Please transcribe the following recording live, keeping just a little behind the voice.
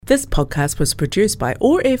This podcast was produced by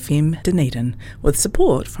OAR FM Dunedin with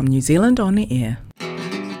support from New Zealand On the Air.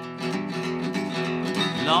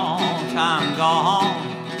 Long time gone,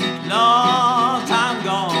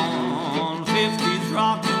 50's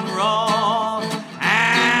rock and roll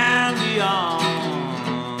and beyond.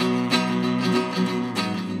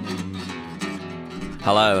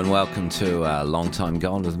 Hello and welcome to Long Time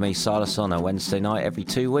Gone with me, Silas, on a Wednesday night every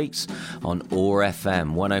 2 weeks on OAR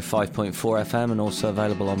FM, 105.4 FM, and also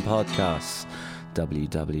available on podcasts,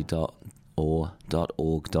 www.oar.org.nz.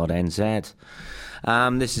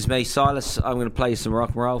 This is me, Silas. I'm going to play some rock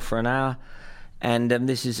and roll for an hour, and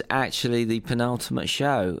this is actually the penultimate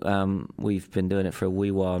show. We've been doing it for a wee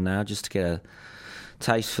while now, just to get a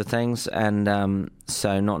taste for things, and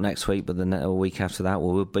so not next week, but the week after that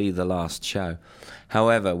will be the last show.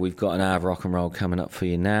 However, we've got an hour of rock and roll coming up for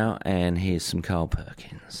you now, and here's some Carl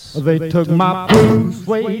Perkins. They took my blue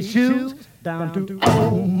suede shoes down to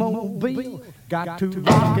old Mobile. Got to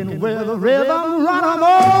rockin' with the rhythm, run 'em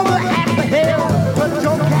over at the hill. Put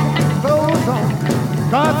your cat clothes on,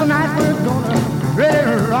 'cause tonight we're gonna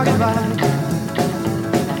really rock it right.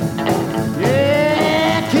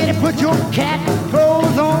 Yeah, kitty, put your cat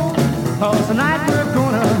clothes on, 'cause tonight we're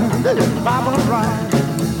gonna really pop 'em right.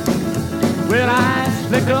 Well, I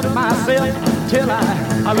slick up myself till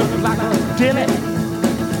I look like a dilly.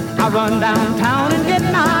 I run downtown and get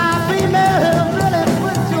my female. Really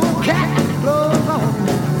put your cat clothes on,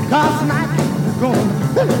 'cause tonight we're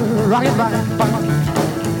gonna rock it right.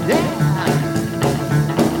 Yeah.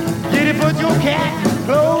 Kitty, put your cat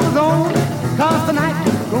clothes on, 'cause tonight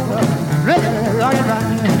we're gonna really rock it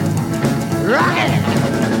right. Rock it!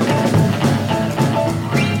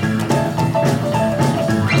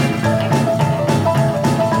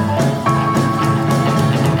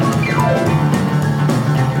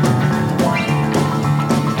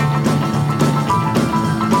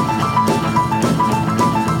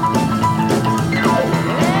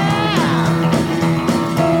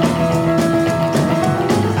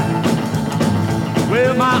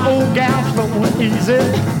 Easy,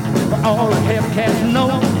 but all the Hellcats know.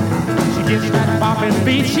 She gets that bopping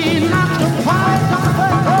beat, she knocks the polish off her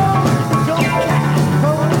clothes. Put your cat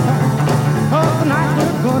clothes on, 'cause tonight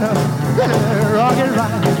we're gonna really rock it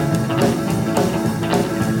right.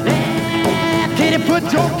 Yeah, kitty, put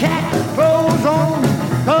your cat clothes on,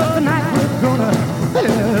 'cause tonight we're gonna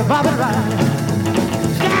really bop it right.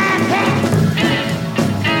 Sky cat.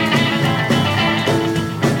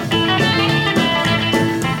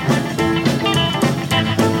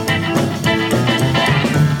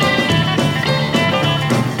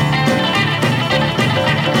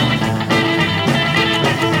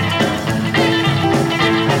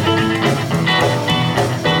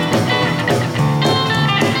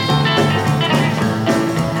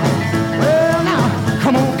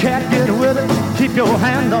 Keep your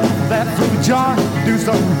hand on that fruit jar. Do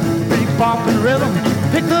some big bopping rhythm.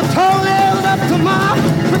 Pick the toenails up tomorrow.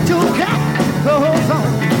 Put your cat clothes on,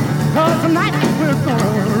 'cause tonight we're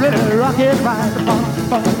gonna really rock it right. Bump,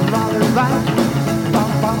 bump, rock it right.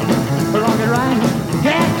 Bump, bump, rock it right.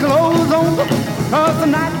 Cat clothes on, 'cause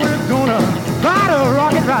tonight we're gonna try to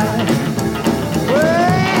rock it right.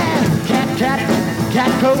 Well, cat, cat,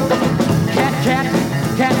 cat coat. Cat, cat,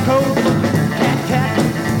 cat coat. Cat, cat,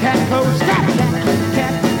 cat coat. Cat, cat.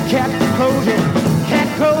 Cat clothes, cat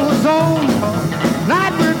clothes on.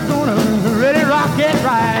 Tonight we're gonna really rock it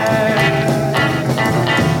right.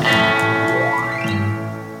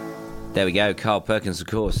 There we go, Carl Perkins, of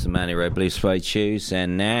course, the man who wrote Blue Suede Shoes.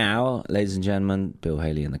 And now, ladies and gentlemen, Bill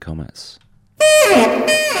Haley in the comments.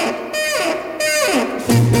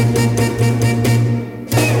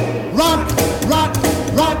 Rock, rock,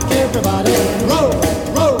 rock, everybody. Roll,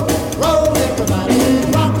 roll, roll, everybody.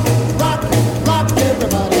 Rock, rock, rock,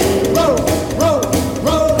 everybody. Roll, roll,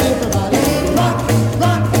 roll, everybody. Rock,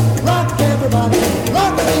 rock, rock, everybody.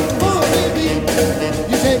 Rock, boogie, beat.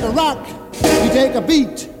 You take a rock, you take a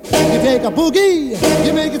beat, you take a boogie,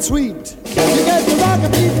 you make it sweet. You get the rock a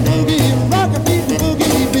beat and boogie, rock a beat and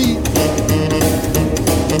boogie beat.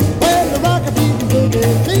 Well, the rock a beat and boogie,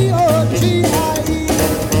 B-O-G-I-E.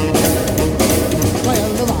 Well,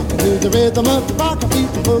 the rock to the rhythm of the rock a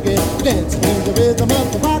beat and boogie, dancing to the rhythm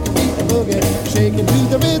of the rock a beat and boogie, shaking to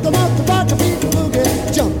the rhythm of the rock a beat and boogie,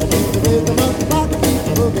 jumping to the rhythm of the rock a beat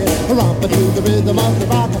and boogie, romping to the rhythm of the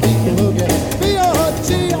rock a beat and boogie,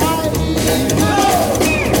 B-O-G-I-E.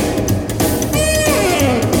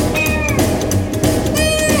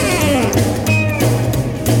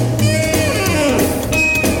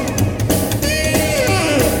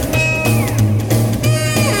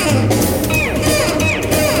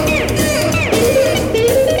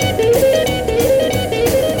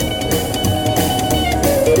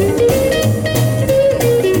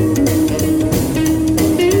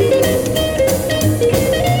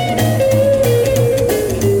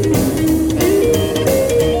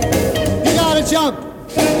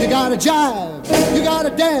 gotta jive, you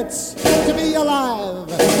gotta dance to be alive.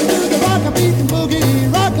 Do the rock-a-beat and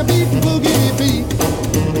boogie beat.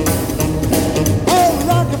 Oh,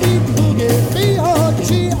 rock-a-beat and boogie,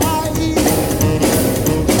 B-O-G-I-E.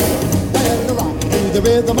 And rock to the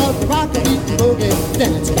rhythm of the rock-a-beat and boogie,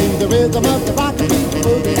 dancing to the rhythm of the rock-a-beat and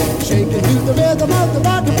boogie, shaking to the rhythm of the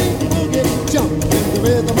rock-a-beat and boogie, jumping to the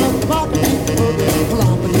rhythm of the rock-a-beat and boogie,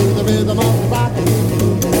 romping to the rhythm of the rock-a-beat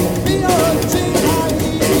and boogie, B-O-G-I-E.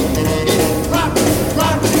 Rock,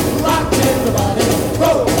 rock, rock, everybody,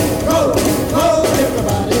 roll, roll, roll,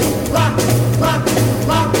 everybody, rock, rock,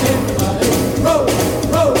 rock, everybody, roll,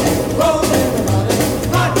 roll, roll, everybody,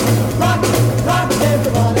 rock, rock, rock,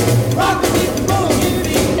 everybody, rock the beat, boogie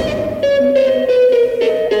beat.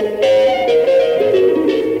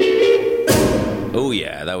 Oh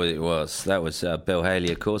yeah, that was Bill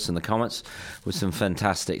Haley, of course, in the comments with some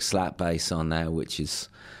fantastic slap bass on there, which is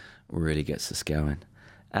really gets us going.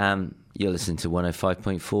 You're listening to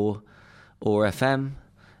 105.4 or FM,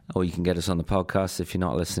 or you can get us on the podcast if you're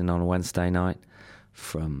not listening on a Wednesday night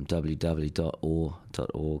from www.or.org.nz.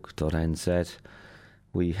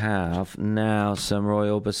 We have now some Roy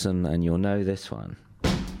Orbison, and you'll know this one.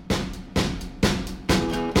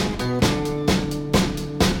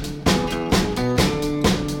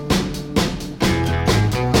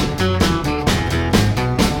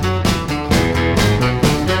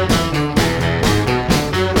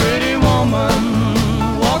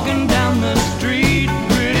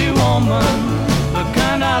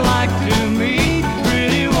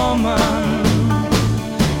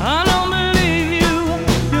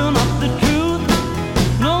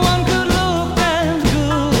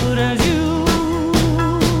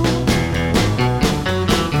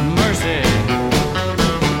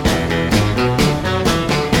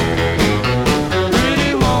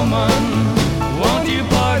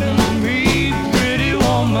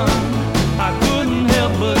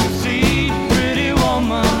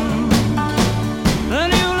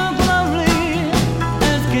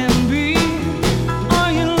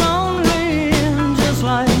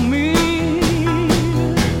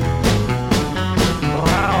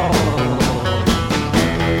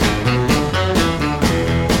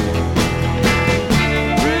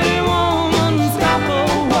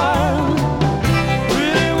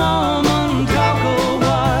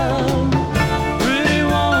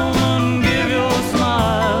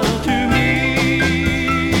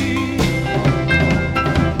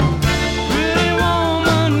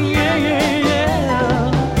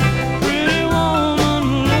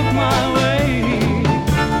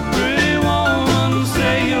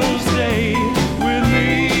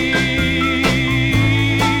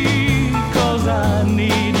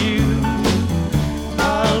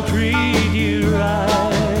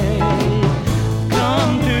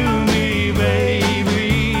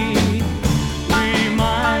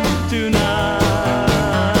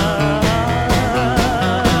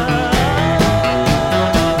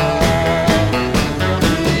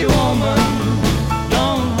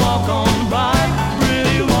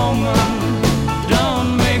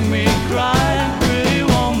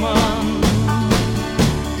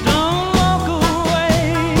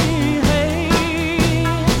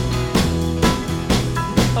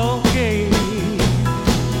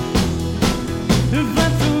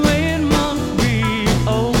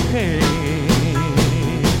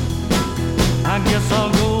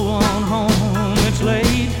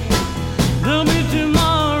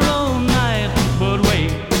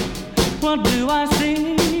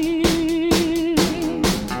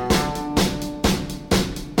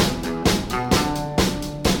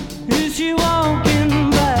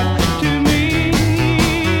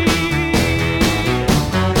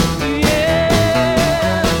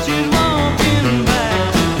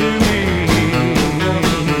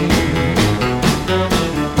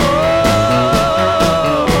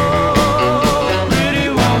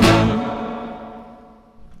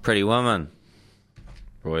 Pretty Woman,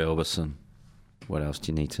 Roy Orbison. What else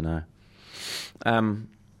do you need to know?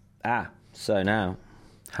 So now,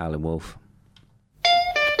 Howlin' Wolf.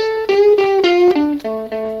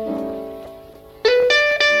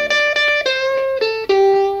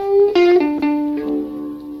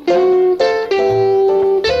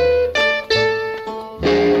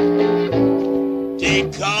 They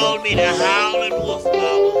called me the Howlin' Wolf,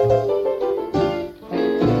 mama,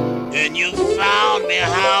 and you found me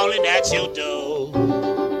howling at your door.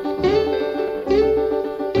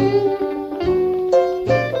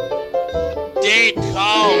 They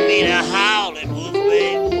called me the Howlin' Wolf,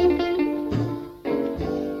 baby,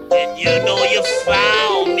 and you know you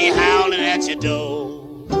found me howling at your door.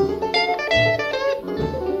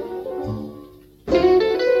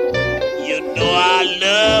 I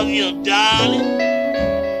love you, darling.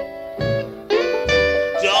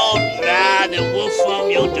 Don't drive the wolf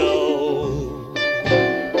from your door.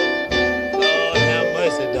 Lord have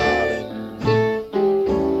mercy, darling.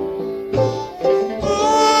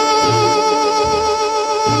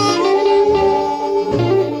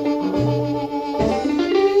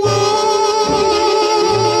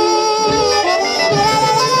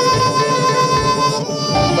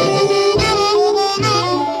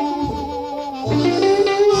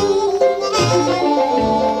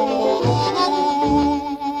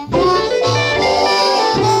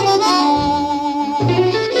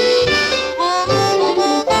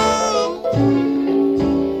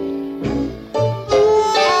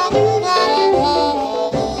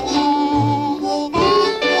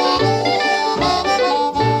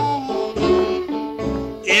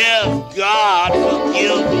 If God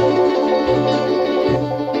forgive me,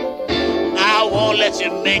 I won't let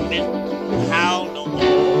you make me howl no more.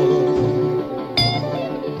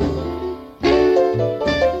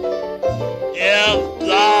 If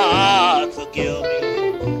God forgive me,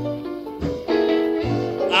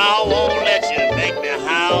 I won't let you make me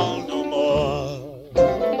howl no more.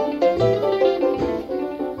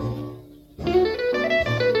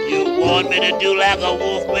 You want me to do like a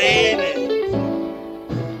wolf, baby?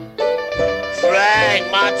 Drag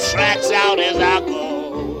my tracks out as I go.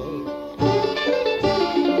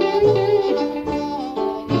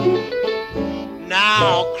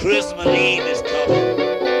 Now Christmas Eve is coming,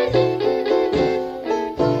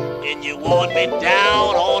 and you want me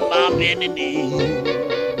down on my bending knee.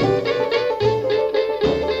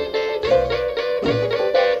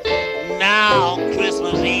 Now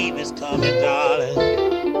Christmas Eve is coming, darling,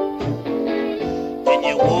 and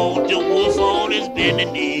you want the wolf on his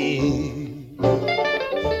bending knee.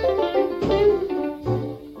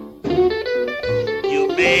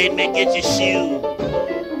 Made me get your shoe.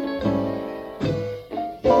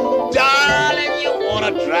 Darling, you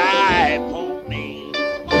wanna drive on me.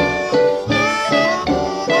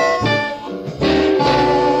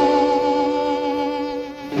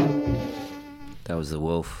 That was the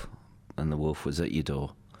wolf, and the wolf was at your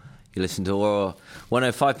door. You listen to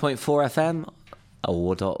 105.4 FM,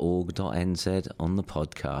 or.org.nz on the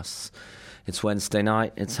podcasts. It's Wednesday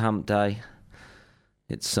night, it's hump day.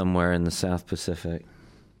 It's somewhere in the South Pacific.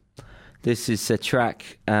 This is a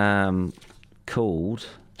track called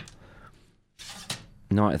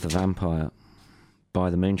Night of the Vampire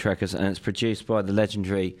by the Moontrackers, and it's produced by the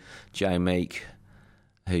legendary Joe Meek,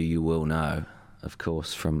 who you will know, of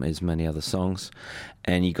course, from his many other songs.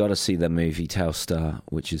 And you got to see the movie Telstar,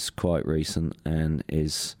 which is quite recent and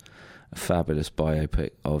is a fabulous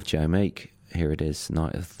biopic of Joe Meek. Here it is,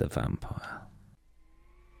 Night of the Vampire.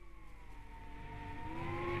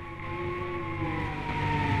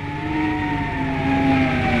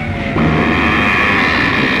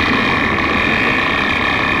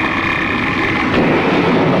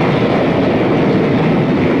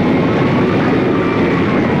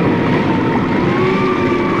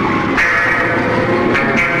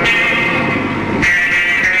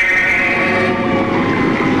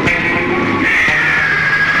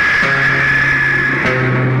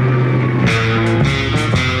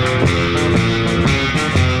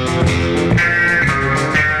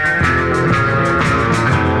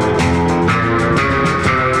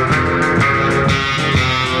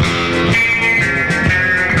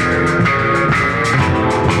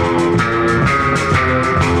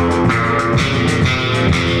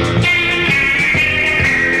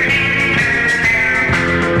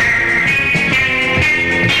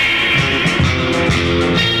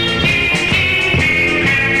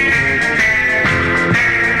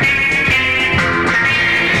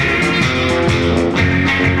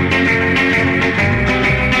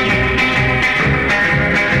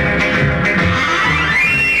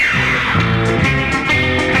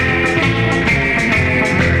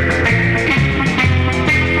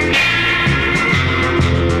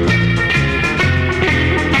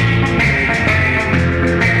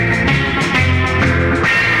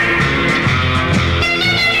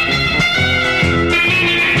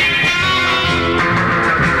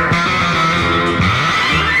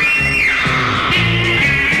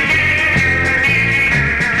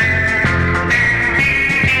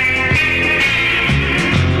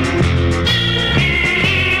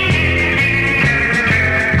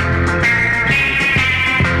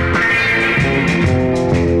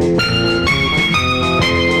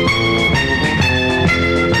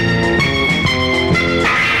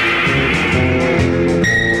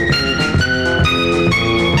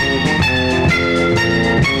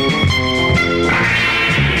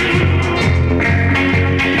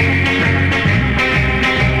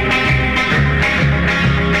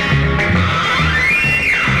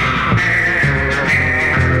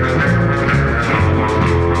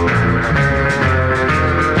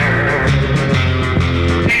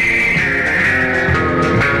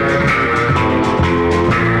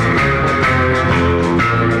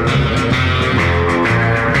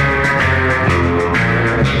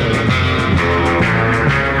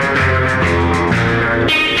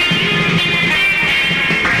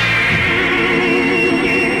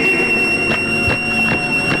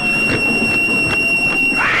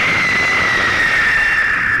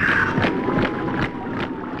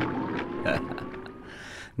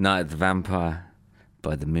 Night of the Vampire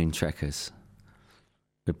by the Moontrackers.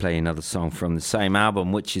 We play another song from the same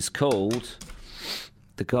album, which is called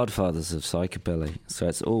The Godfathers of Psychobilly. So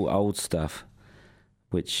it's all old stuff,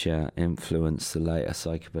 which influenced the later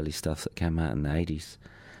psychobilly stuff that came out in the 80s.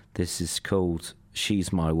 This is called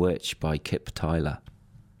She's My Witch by Kip Tyler.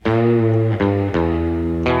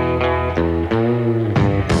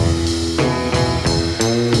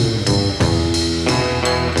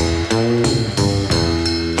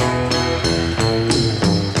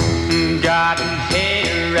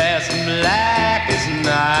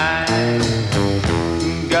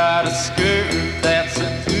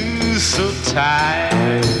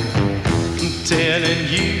 Tired, I'm telling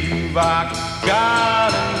you I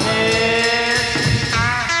got a miss.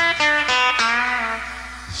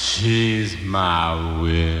 She's my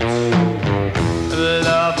witch.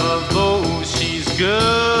 Love her though she's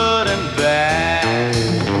good and bad.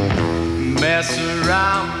 Mess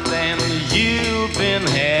around and you've been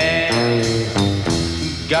had.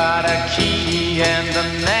 Got a key and a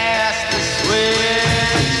nasty switch.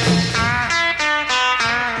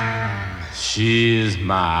 She's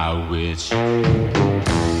my witch.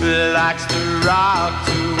 Likes to rock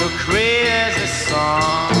to a crazy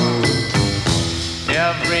song.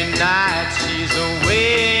 Every night she's a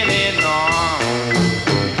waiting on.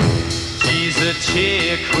 She's a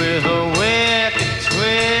chick with a wicked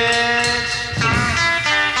twitch.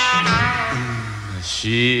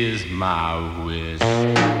 She's my witch.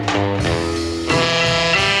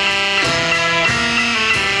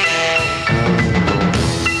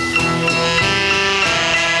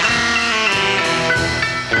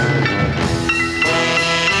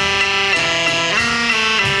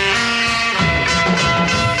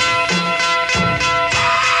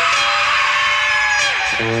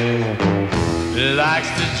 Likes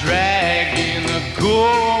to drag in a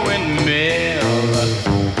going mill.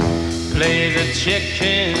 Plays a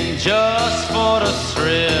chicken just for the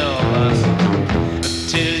thrill.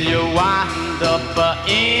 Till you wind up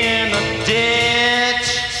in a ditch.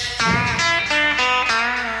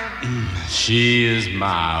 She is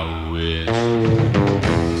my witch.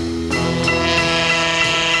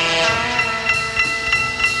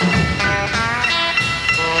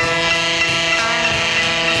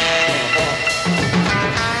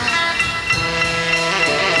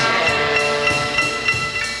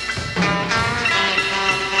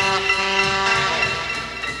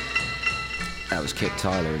 Kip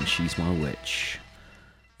Tyler and She's My Witch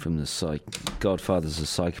from the Godfathers of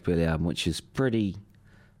Psychobilly album, which is pretty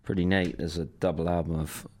neat. There's a double album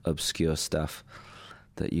of obscure stuff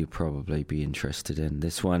that you'd probably be interested in.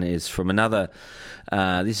 This one is from another,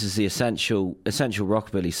 this is the Essential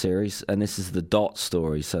Rockabilly series, and this is the Dot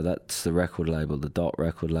story, so that's the record label, the Dot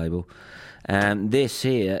record label. And this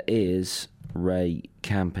here is Ray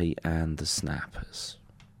Campy and the Snappers.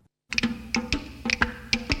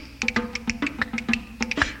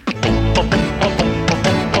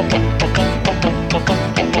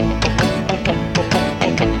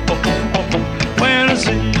 When I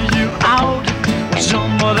see you out with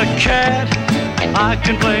some other cat, I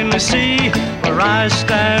can plainly see where I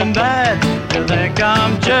stand at. You think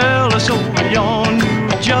I'm jealous over your new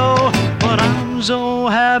Joe, but I'm so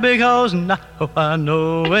happy 'cause now I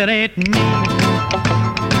know it ain't me.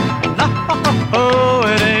 No,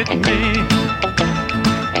 it ain't me.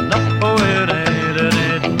 No, it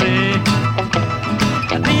ain't me.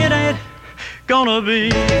 And it ain't gonna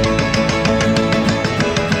be.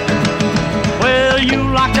 Well, you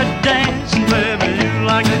like to dance, and baby, you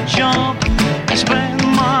like to jump. You spend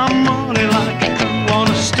my money like a crew on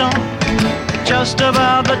a stump. Just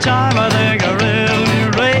about the time I think I really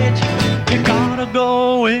rage, you gotta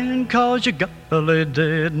go in 'cause you gotta lay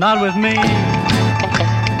dead. Not with me.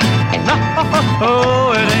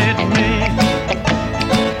 No, it ain't me.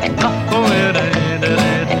 No, it ain't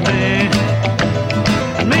me.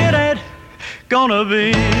 And me it ain't gonna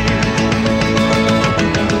be.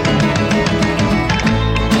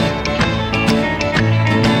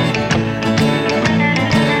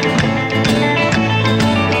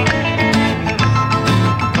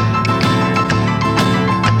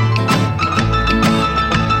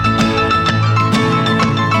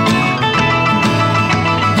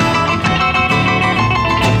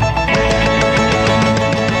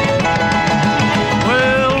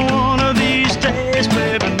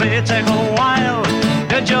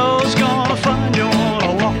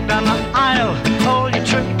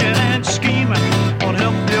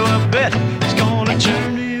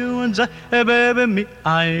 Hey baby, me,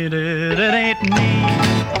 I ain't it, it ain't me.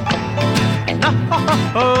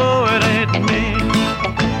 No, it ain't me.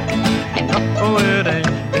 No, it ain't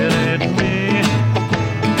me.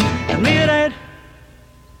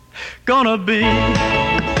 gonna be.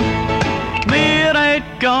 Me, it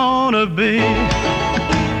ain't gonna be.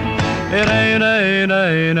 It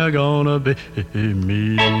ain't gonna be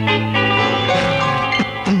me.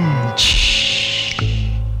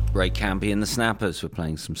 Ray Campy and the Snappers. We're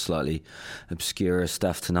playing some slightly obscure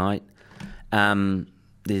stuff tonight.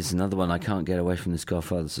 There's another one. I can't get away from this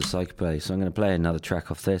Godfather's a Psychoplay, so I'm going to play another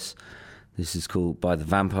track off this. This is called By the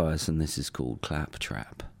Vampires, and this is called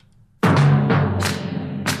Claptrap.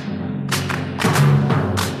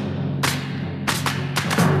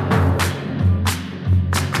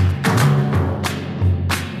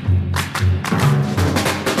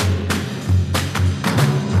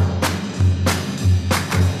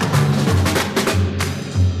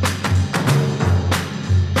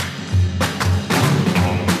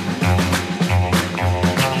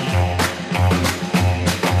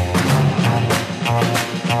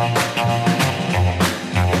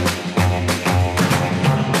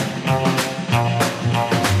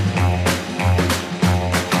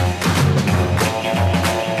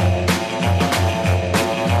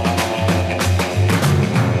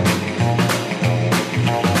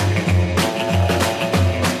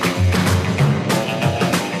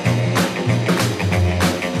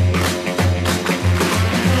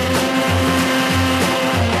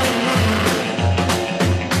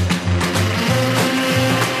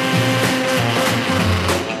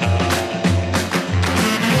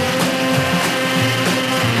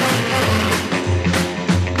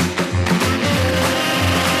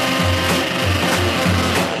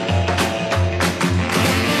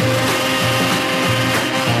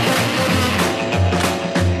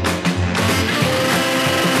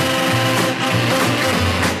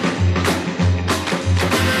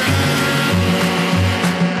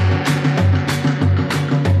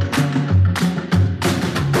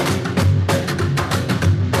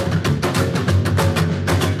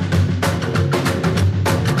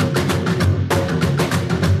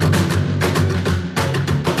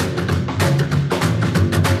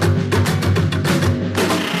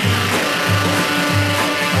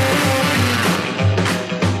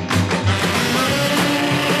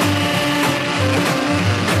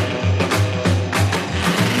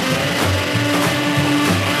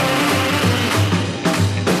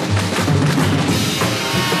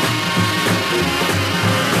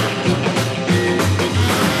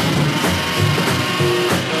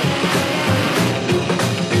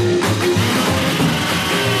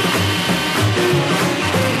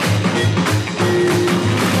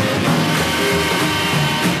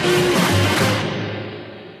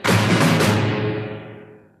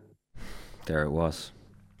 There it was.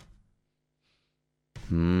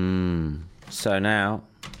 So now,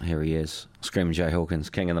 here he is, Screaming Jay Hawkins,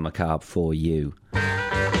 King of the Macabre for you. A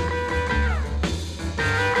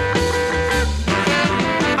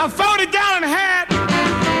 40-gallon hat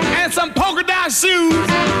and some polka dot shoes,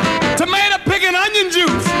 tomato picking onion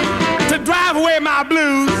juice to drive away my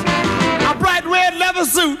blues. A bright red leather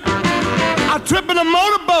suit, a trip in a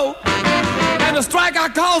motorboat, and a strike I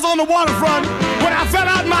caused on the waterfront when I fell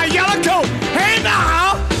out my yellow coat. Hey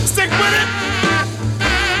now, stick with it.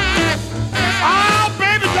 Oh,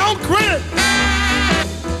 baby, don't quit it.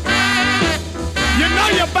 You know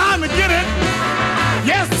you're bound to get it.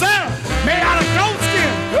 Yes, sir. Made out of goat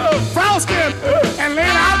skin, frog skin, and laid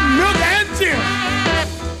out in milk and gin.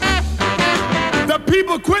 The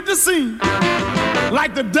people quit the scene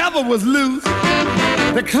like the devil was loose.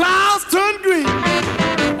 The clouds turned green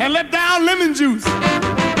and let down lemon juice.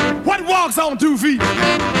 What walks on 2 feet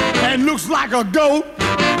and looks like a goat?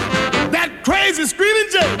 That crazy screaming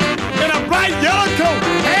Jay in a bright yellow coat.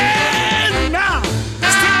 Hey, now,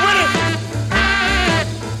 stick with it.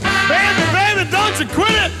 Baby, baby, don't you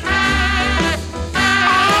quit it.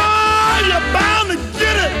 Oh, you're bound to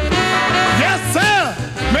get it. Yes, sir.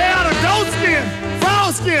 Made out of goat skin,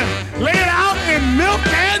 frog skin, laid out in milk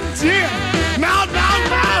and gin. Now, hey.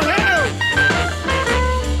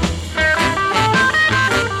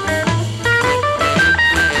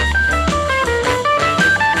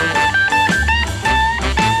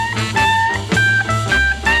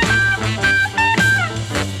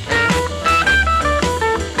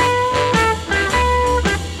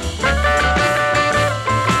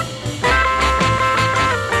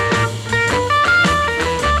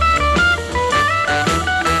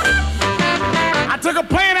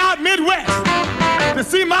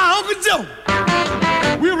 See my Uncle Joe.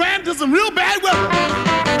 We ran to some real bad weather,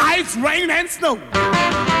 ice, rain, and snow.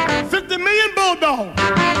 50 million bulldogs,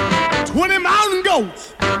 20 mountain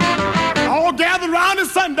goats, all gathered around at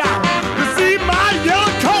sundown to see my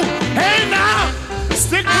yellow coat. Hey now,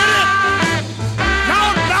 stick with it.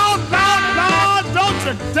 No, don't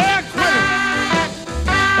you dare quit.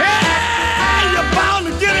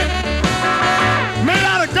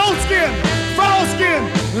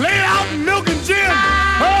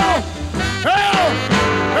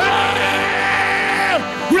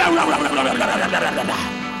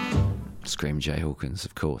 Screaming Jay Hawkins,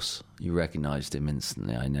 of course. You recognised him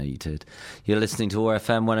instantly, I know you did. You're listening to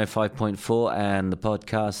ORFM 105.4 and the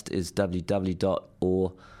podcast is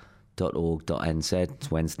www.or.org.nz. It's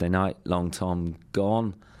Wednesday night, long time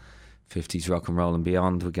gone. 50s rock and roll and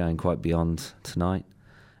beyond. We're going quite beyond tonight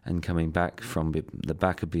and coming back from the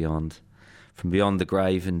back of beyond. From beyond the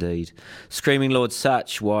grave, indeed. Screaming Lord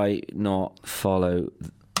Satch, why not follow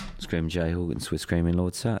Screaming Jay Hawkins with Screaming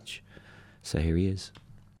Lord Satch? So here he is.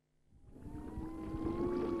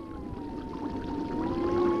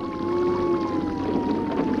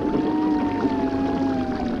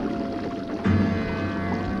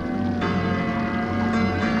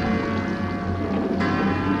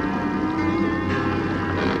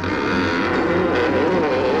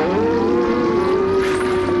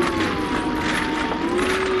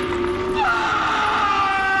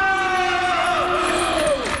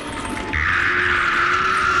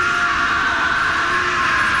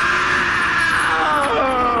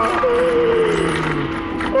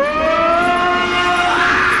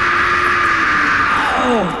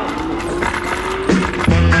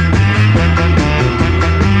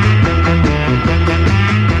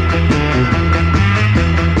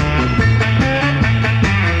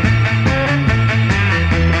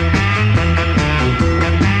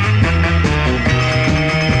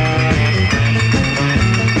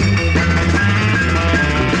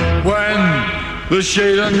 The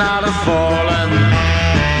shade of night is falling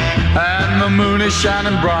and the moon is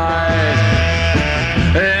shining bright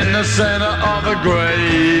in the center of the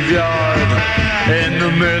graveyard in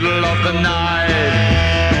the middle of the night.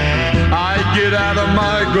 I get out of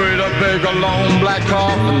my grave, a big long black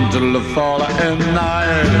coffin till the falling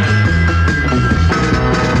night.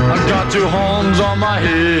 I got two horns on my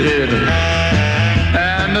head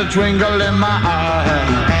and a twinkle in my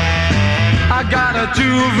eye. I got a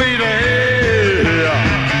 2 feet ahead,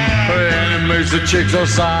 and it makes the chicks all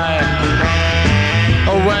sigh.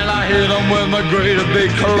 When I hit them with my great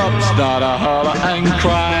big club, start to holler and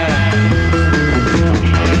cry.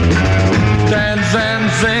 Dance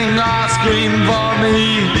and sing or scream for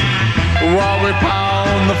me while we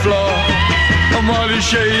pound the floor. While you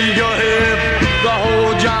shake your hip, the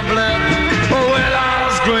whole job flip. Well,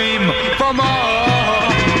 I'll scream for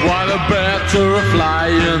more while the bats are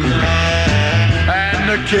flying.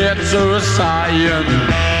 The cats are sighing,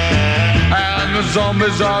 and the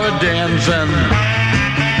zombies are dancing,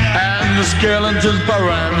 and the skeletons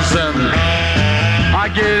prancing. I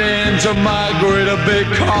get into my great big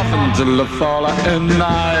coffin till the falling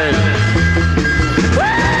night.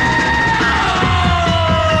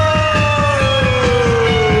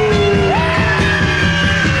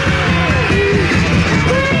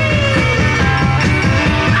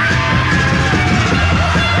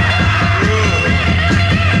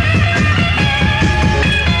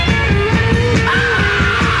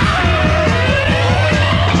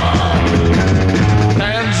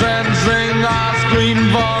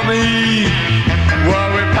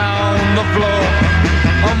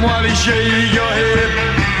 While you shake your head,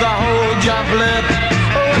 the whole job flip.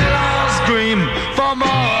 Well, I'll scream for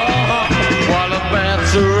more while the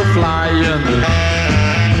bats are flying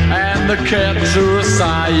and the cats are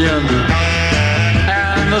sighing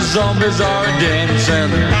and the zombies are dancing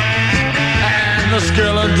and the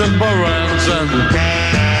skeletons prancing.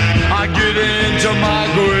 I get into my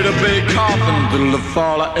great big coffin till the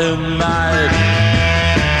following night,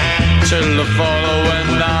 till the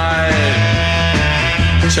following night.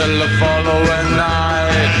 Till the following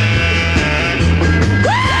night.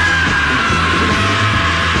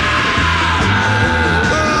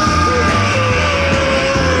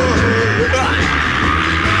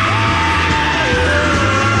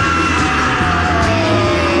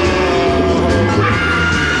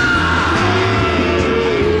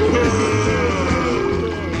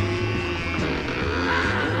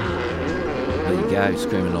 There you go,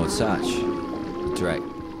 Screaming Lord Satch, direct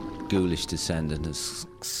ghoulish descendant of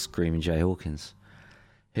Screaming Jay Hawkins,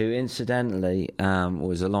 who incidentally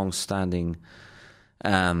was a long-standing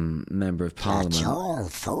member of Parliament. That's all,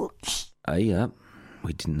 folks. Oh, yeah.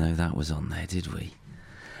 We didn't know that was on there, did we?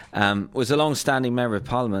 Was a long-standing member of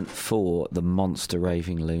Parliament for the monster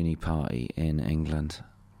raving loony party in England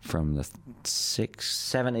from the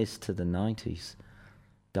 70s to the 90s.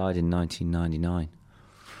 Died in 1999.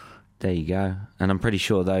 There you go. And I'm pretty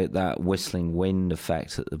sure that whistling wind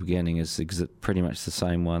effect at the beginning is pretty much the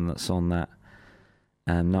same one that's on that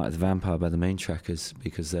Night of the Vampire by the Moontrackers,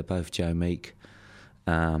 because they're both Joe Meek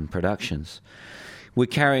productions. We're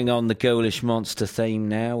carrying on the ghoulish monster theme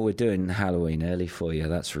now. We're doing Halloween early for you.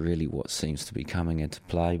 That's really what seems to be coming into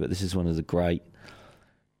play. But this is one of the great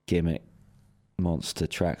gimmick monster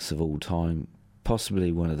tracks of all time,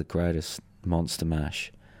 possibly one of the greatest, Monster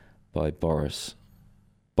Mash by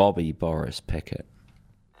Bobby Boris Pickett.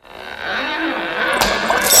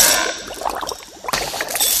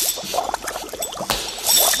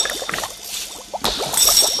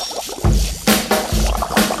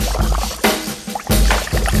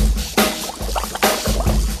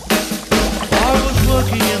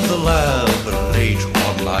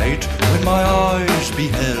 When my eyes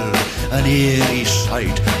beheld an eerie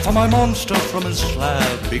sight, for my monster from his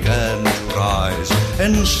slab began to rise,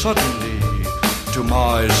 and suddenly, to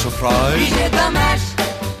my surprise, he did the mash.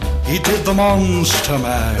 He did the monster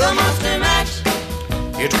mash. The monster mash.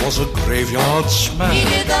 It was a graveyard smash. He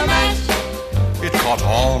did the mash. It caught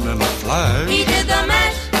on in a flash. He did the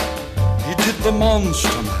mash. He did the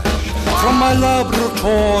monster mash. From my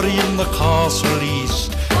laboratory in the castle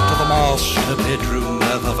east to the master bedroom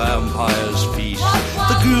where the vampires feast,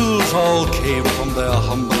 the ghouls all came from their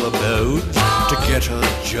humble abodes to get a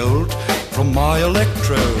jolt from my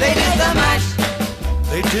electrode. They did the mash.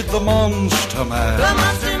 They did the monster mash. The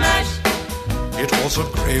monster mash. It was a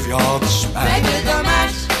graveyard smash. They did the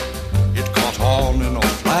mash. It caught on in a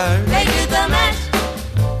flash. They did the mash.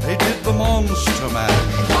 They did the monster mash.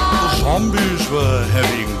 The zombies were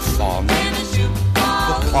having fun.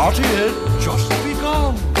 The party had just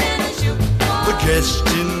begun. The guests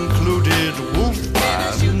included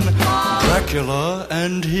Wolfman, Dracula,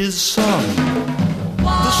 and his son.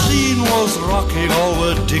 The scene was rocking, all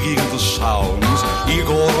were digging the sounds.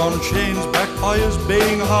 Igor on chains, backed by his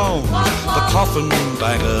baying hounds. The coffin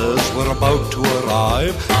bangers were about to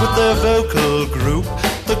arrive with their vocal group,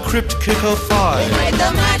 the Crypt Kicker Five. They played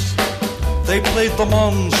the mash. They played the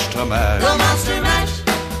monster mash. The monster mash.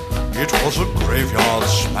 It was a graveyard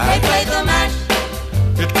smash. They played the mash.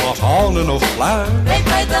 It caught on in a flash. They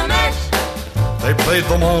played the mash. They played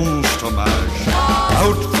the monster mash.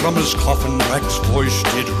 Out from his coffin, Rex's voice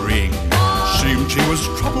did ring. Seemed he was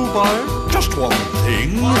troubled by just one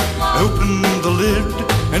thing. Opened the lid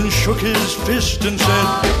and shook his fist and said,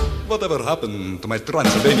 "Whatever happened to my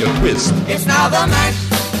Transylvania twist?" It's now the mash.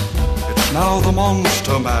 It's now the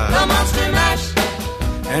monster mash. The monster mash.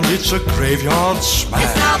 And it's a graveyard smash.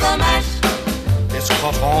 It's now the mash. It's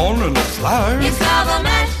caught on in a flash. It's now the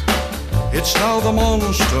mash. It's now the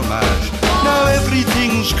monster mash. Now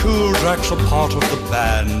everything's cool. Drax a part of the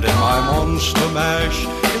band, and my monster mash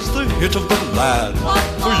is the hit of the land.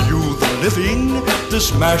 For you, the living,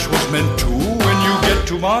 this mash was meant to. When you get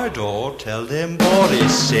to my door, tell them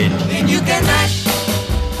Boris sent. Then you can mash.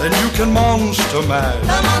 Then you can monster mash.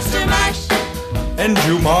 The monster mash. And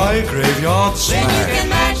do my graveyard smash. Then you can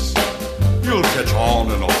mash. You'll catch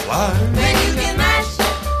on in a flash. Then you can mash.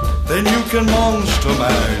 Then you can monster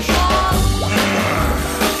mash.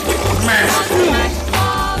 Mash.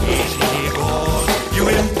 Easy, boy. You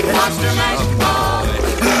Monster mash.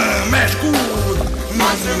 mash good.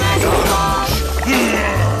 Monster mash. Monster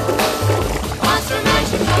mash. Monster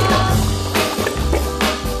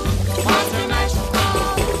mash.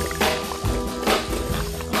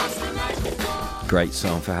 Monster mash. Great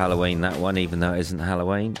song for Halloween, that one, even though it isn't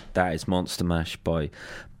Halloween. That is Monster Mash by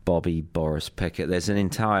Bobby Boris Pickett. There's an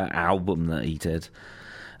entire album that he did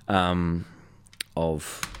of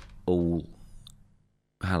all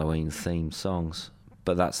Halloween-themed songs,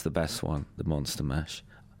 but that's the best one, the Monster Mash.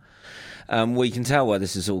 We can tell where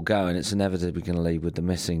this is all going. It's inevitably going to lead with the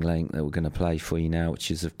missing link that we're going to play for you now,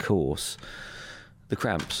 which is, of course, The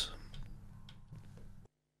Cramps.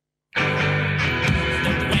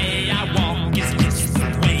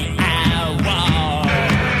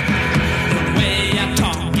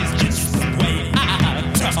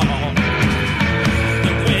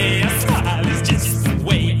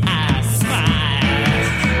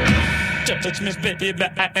 Touch me, baby,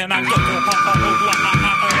 and I go.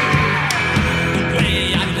 The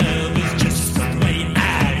way I love is just the way I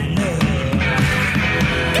love.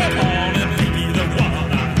 Come on and be the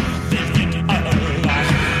one I'm thinking of.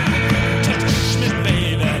 Touch me,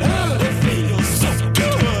 baby, it feels so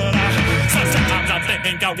good. Sometimes I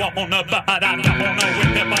think I wanna, but I don't wanna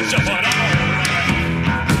whip my shirt on.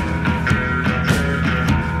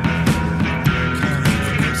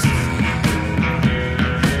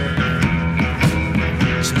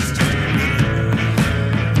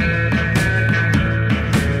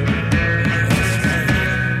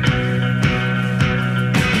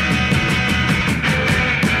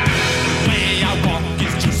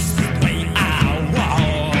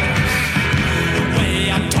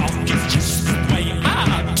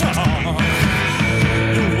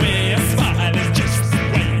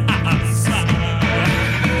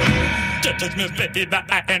 Touch me, baby,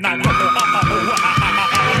 and I go.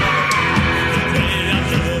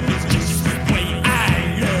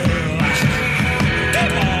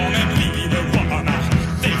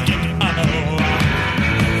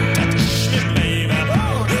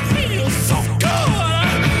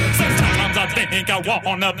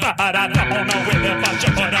 the but I don't know whether I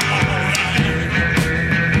should put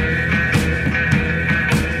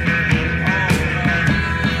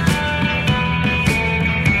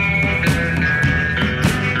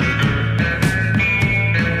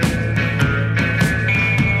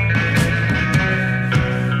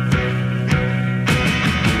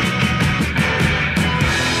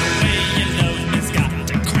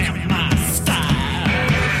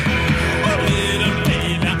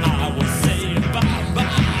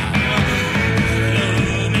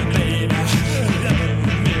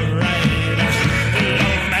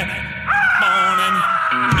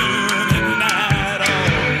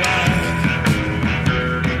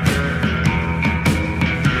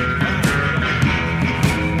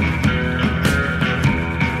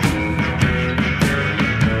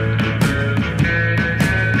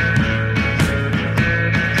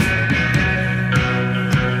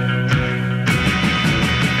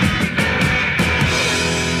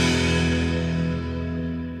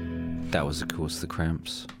The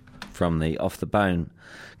Cramps from the Off the Bone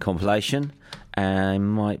compilation. I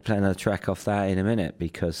might play another track off that in a minute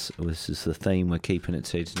because this is the theme we're keeping it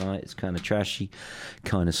to tonight. It's kind of trashy,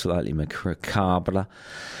 kind of slightly macabre.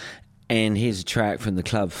 And here's a track from the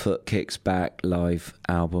Club Foot Kicks Back live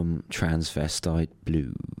album, Transvestite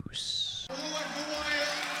Blues.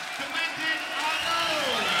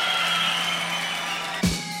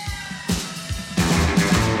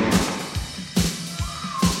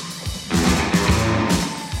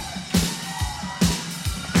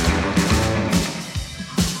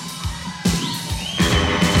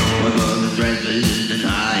 Dresses and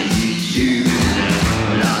high shoes,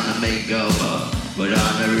 put on the makeup, put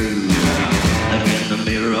on the rouge, look in the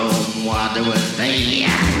mirror and what they would say.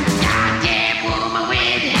 Goddamn woman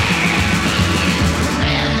with it.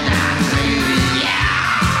 Best I blues, yeah.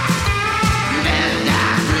 Best I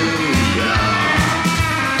blues, yeah.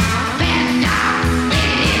 Best I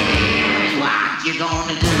blues, what you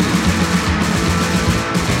gonna do?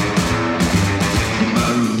 My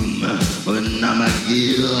room, putting on my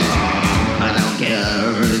gear. I don't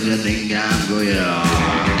care if you think I'm queer.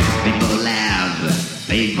 People laugh,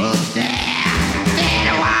 people stare. They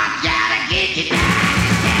don't want you to get you down.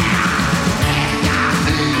 Best of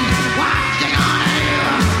blues, what you gonna do?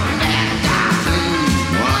 Best of blues,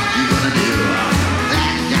 what you gonna do?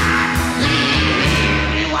 Best of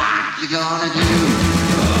blues, what you gonna do?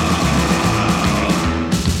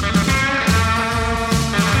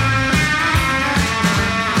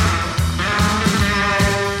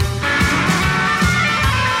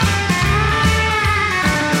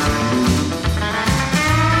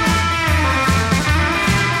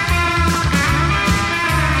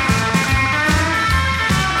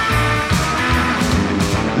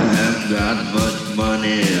 Got much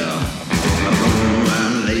money, I go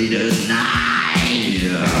around late at night.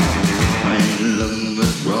 I ain't looking for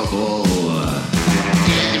trouble.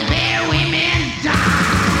 Just a pair of women die.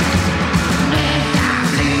 Best of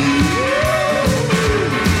blues,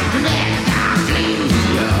 best of blues,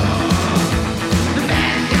 yeah.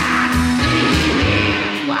 Best of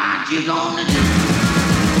blues, what you gonna do?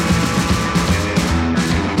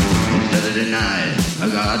 Saturday night, I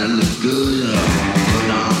gotta look good. Put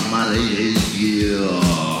on my latest gear.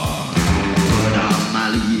 Put on my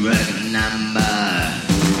Lee record number.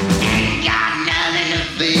 Ain't got nothing to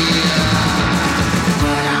fear.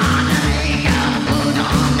 Put on the makeup, put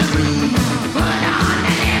on the room, put on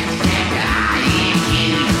the lipstick, I ain't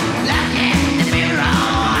cute. Look in the mirror,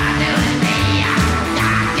 I do it me.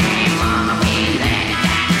 Goddamn woman, we let it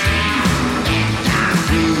down. Best of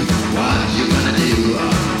blues, what you gonna do?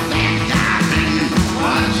 Best of blues,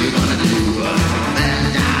 what you gonna do?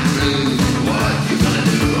 Best of blues, what you gonna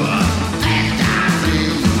do? Best of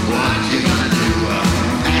blues, what you gonna do?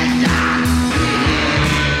 Best of blues,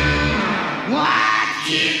 what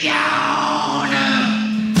you gonna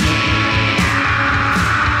do?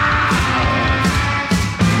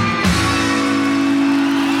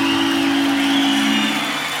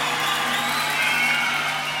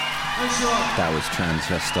 That was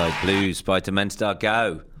Transvestite Blues by Demented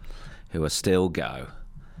Go, who are still go.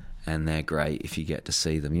 And they're great if you get to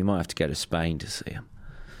see them. You might have to go to Spain to see them.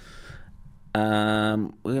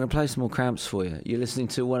 We're going to play some more Cramps for you. You're listening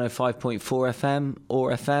to 105.4 FM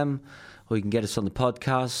or FM, or you can get us on the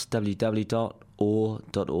podcast, www.or.org.nz.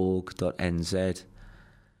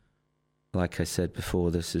 Like I said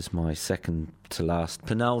before, this is my second to last,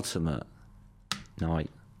 penultimate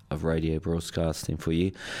night of radio broadcasting for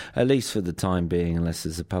you, at least for the time being, unless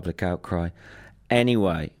there's a public outcry.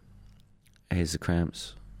 Anyway, here's the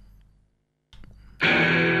Cramps.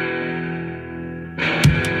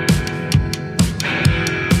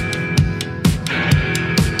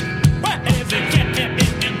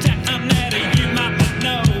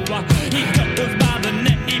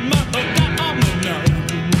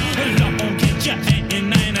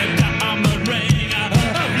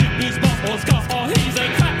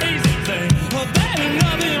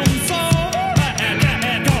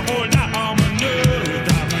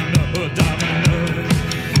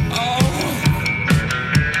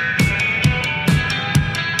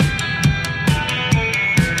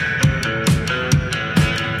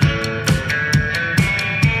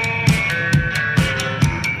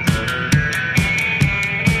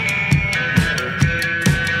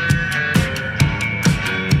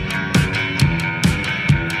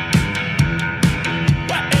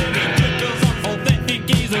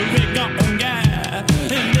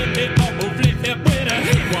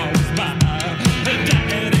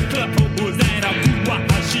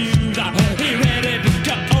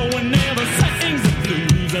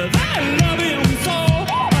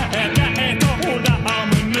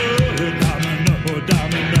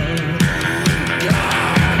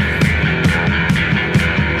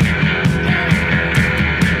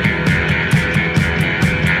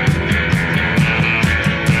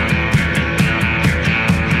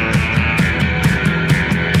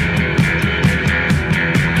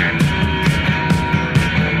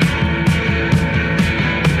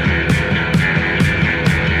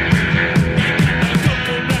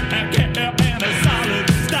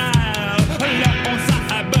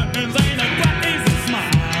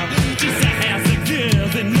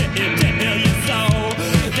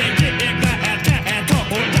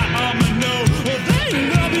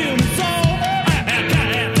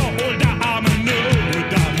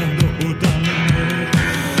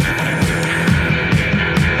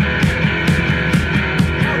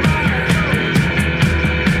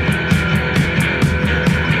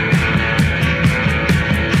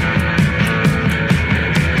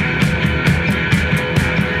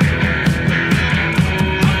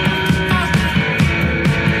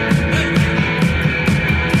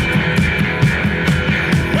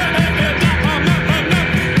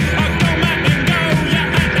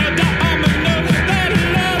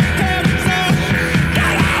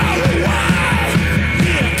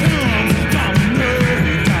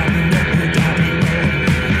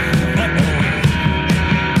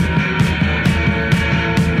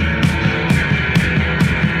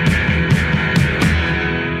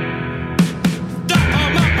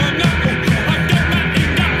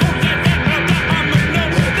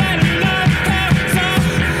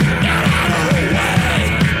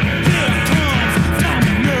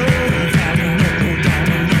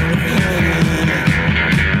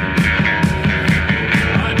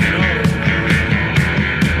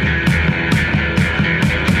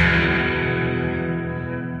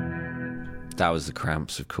 the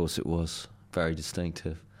Cramps, of course it was. Very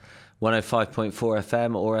distinctive. 105.4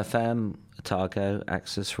 FM or FM, Otago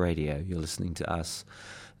Access Radio. You're listening to us.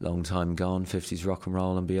 Long time gone, 50s rock and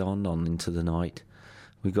roll and beyond, on into the night.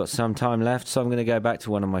 We've got some time left, so I'm going to go back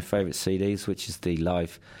to one of my favourite CDs, which is the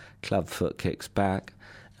live Clubfoot Kicks Back,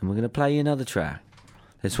 and we're going to play you another track.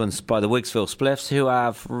 This one's by the Wigsville Spliffs, who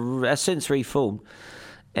have since reformed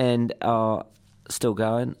and are still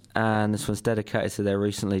going, and this one's dedicated to their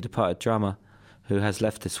recently departed drummer, who has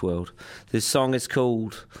left this world. This song is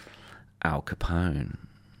called Al Capone.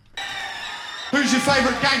 Who's your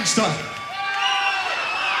favourite gangster?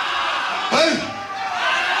 Who?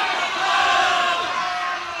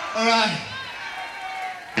 All right.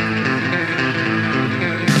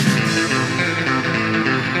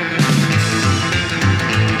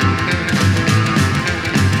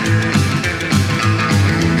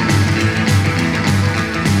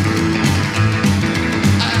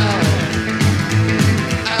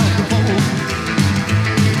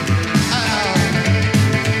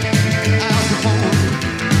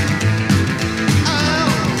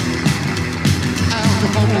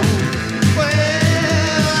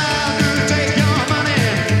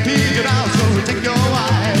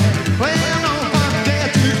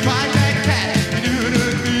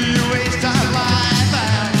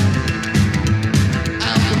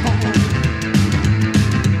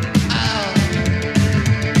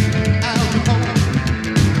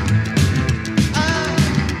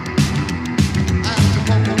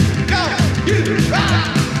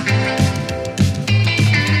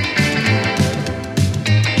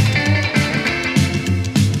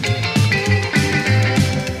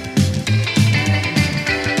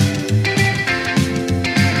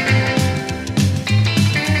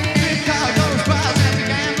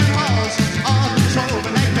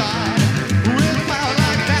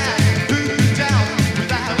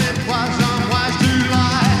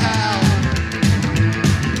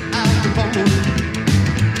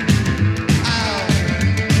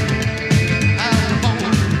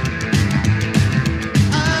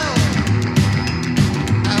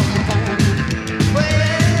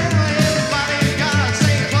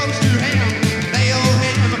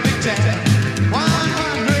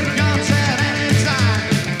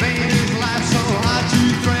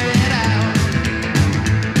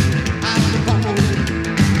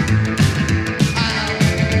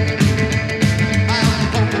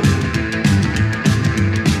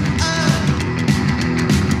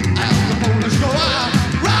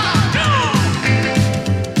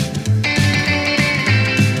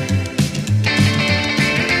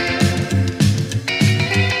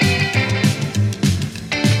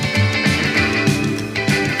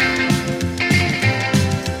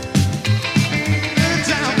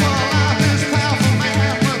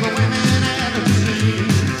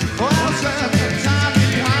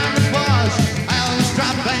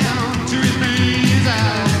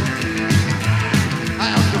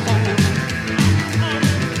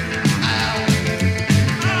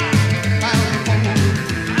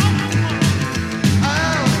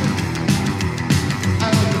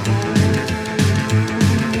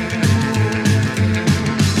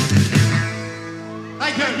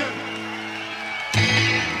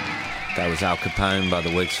 Al Capone by the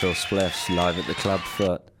Wigsville Spliffs, live at the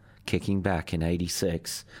Clubfoot, kicking back in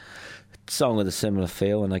 '86. Song with a similar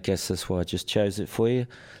feel, and I guess that's why I just chose it for you.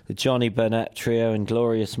 The Johnny Burnett Trio in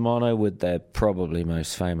glorious mono with their probably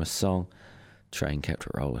most famous song, Train Kept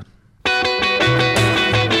It Rolling. I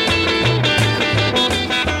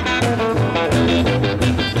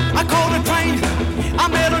called a train, I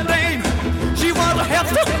met a dame. She was a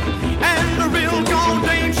hefty and a real gone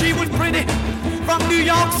dame. She was pretty, from New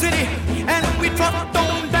York City, and we trucked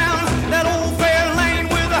on down that old fair lane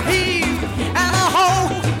with a heave and a hoe.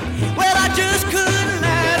 Well, I just couldn't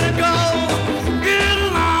let her go. Get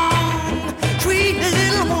along, sweet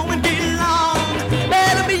little woman, get along.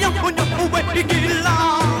 Better be young when you're away, get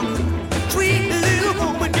along. Sweet little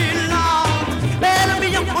woman, get along. Better be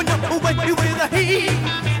young when you're away with a heave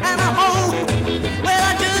and a hoe. Well,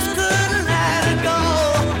 I just couldn't let her go.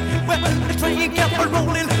 Well, the train kept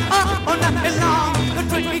rolling all night long. The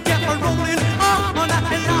train kept rolling all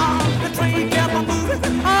night long.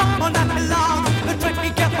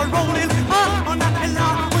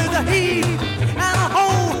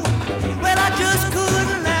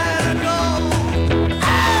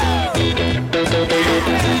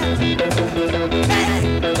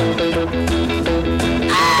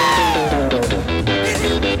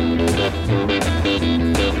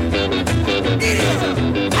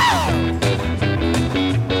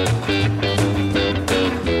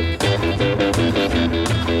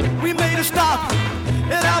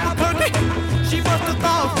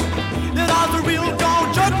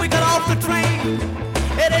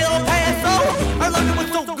 It ain't all past so. Her loving was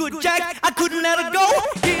so good, Jack, I couldn't let her go.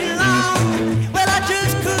 Get along, well, I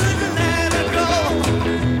just couldn't let her go.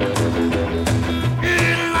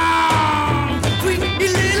 Get along, sweet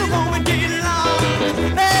little woman, get along.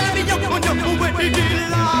 Let me young when you get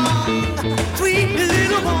along. Sweet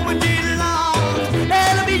little woman, get along.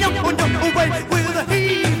 Let me young when you with a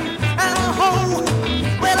heave and a hoe.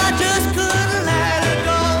 Well, I just couldn't let her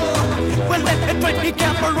go. Well, let the train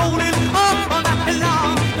kept her rolling on all night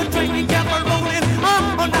long. The train kept her rolling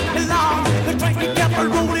on all night long. The train kept her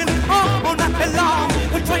rolling on all night long.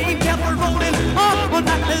 The train kept her rolling on all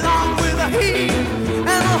night long with a heave and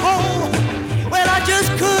a hoe. Well, I just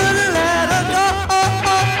couldn't let her go.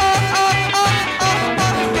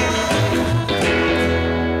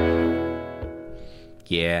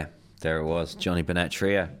 Yeah, there it was, Johnny Burnett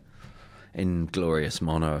Trio in glorious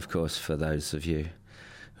mono, of course, for those of you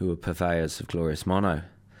who were purveyors of glorious mono.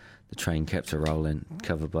 The Train Kept Her Rolling,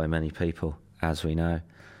 covered by many people, as we know.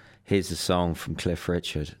 Here's a song from Cliff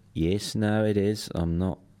Richard. Yes, no, it is. I'm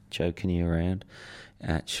not joking you around,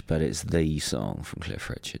 but it's the song from Cliff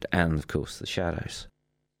Richard, and of course the Shadows.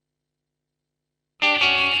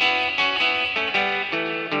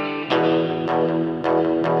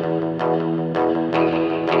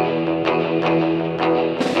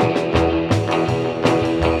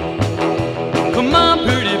 Come on,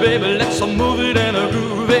 pretty baby, let's move it and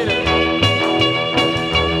groove it.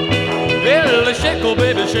 Well, shake, oh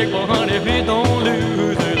baby, shake, oh honey, please don't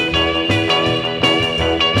lose it.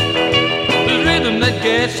 The rhythm that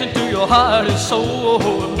gets into your heart and soul.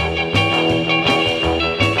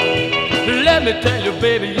 Let me tell you,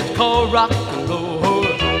 baby, it's called rock and roll.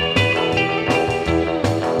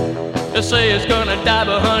 They say it's gonna die,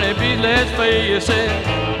 but honey, please let's face it.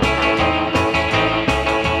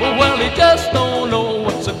 Well, they just don't know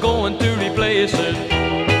what's going to replace it.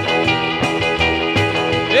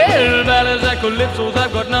 Yeah, ballads and calypsos,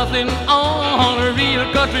 I've got nothing on.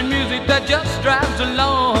 Real country music that just drives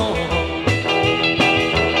along.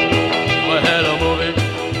 Well, hello, movie.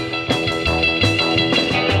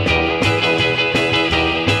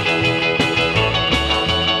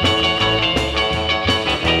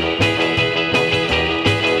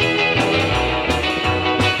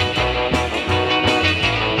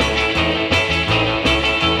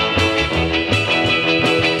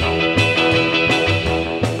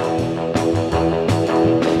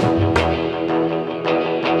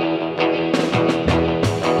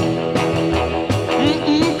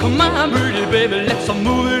 Baby, let's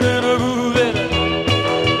move it and groove it.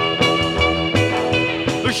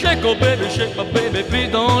 Shake, oh baby, shake, my baby,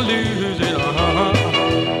 please don't lose it.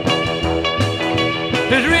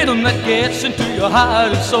 There's rhythm that gets into your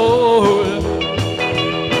heart and soul.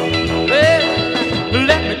 Well,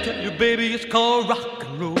 let me tell you, baby, it's called rock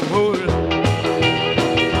and roll.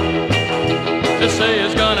 They say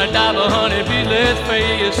it's gonna die, but honey, please let's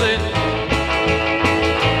face it.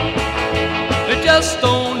 They just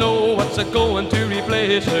don't know what's going to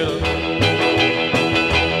replace it.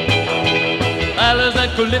 Ballads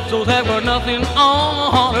and calypsos have got nothing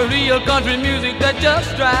on. A real country music that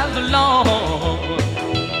just drives along.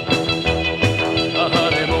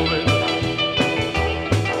 Honey, move it.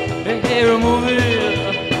 Hey, move it.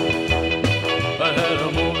 Honey,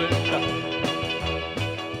 move it.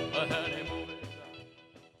 Honey, move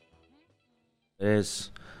it.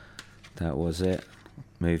 That was it.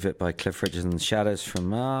 Move It by Cliff Richard and the Shadows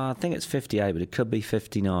from, I think it's 58, but it could be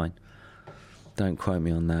 59. Don't quote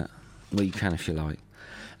me on that. Well, you can if you like.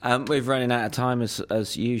 We're running out of time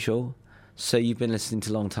as usual. So you've been listening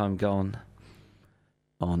to Long Time Gone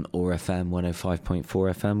on OAR FM 105.4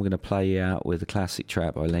 FM. We're going to play you out with a classic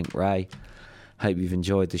track by Link Ray. Hope you've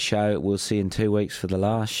enjoyed the show. We'll see you in 2 weeks for the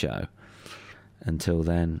last show. Until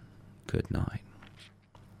then, good night.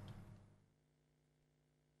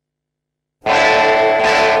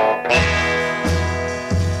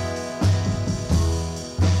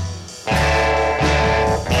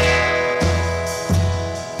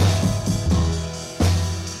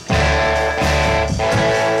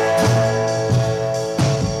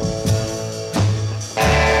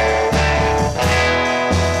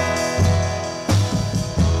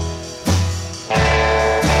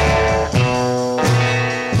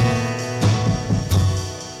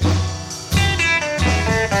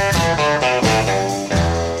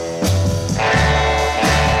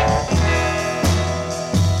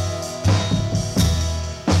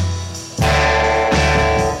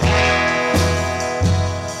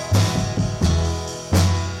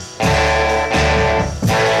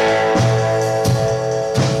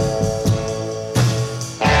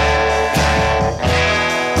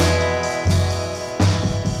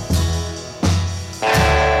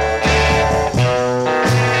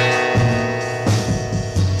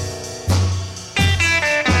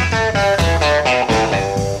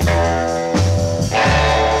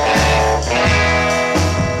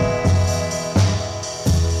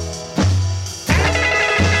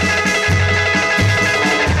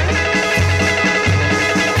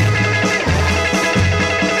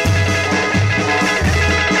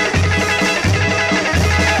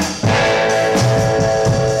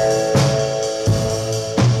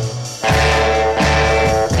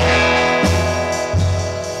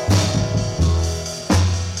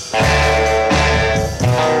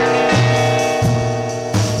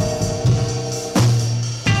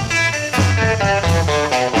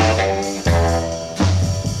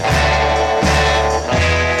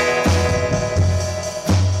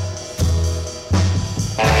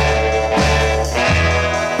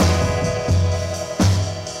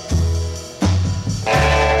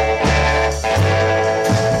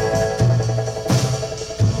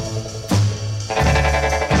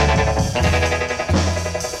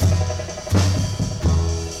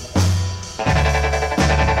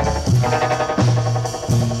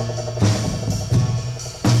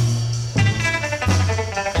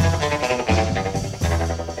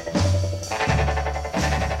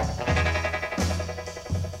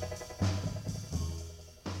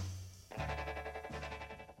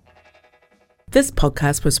 This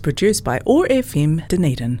podcast was produced by OAR FM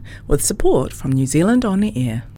Dunedin with support from New Zealand On the Air.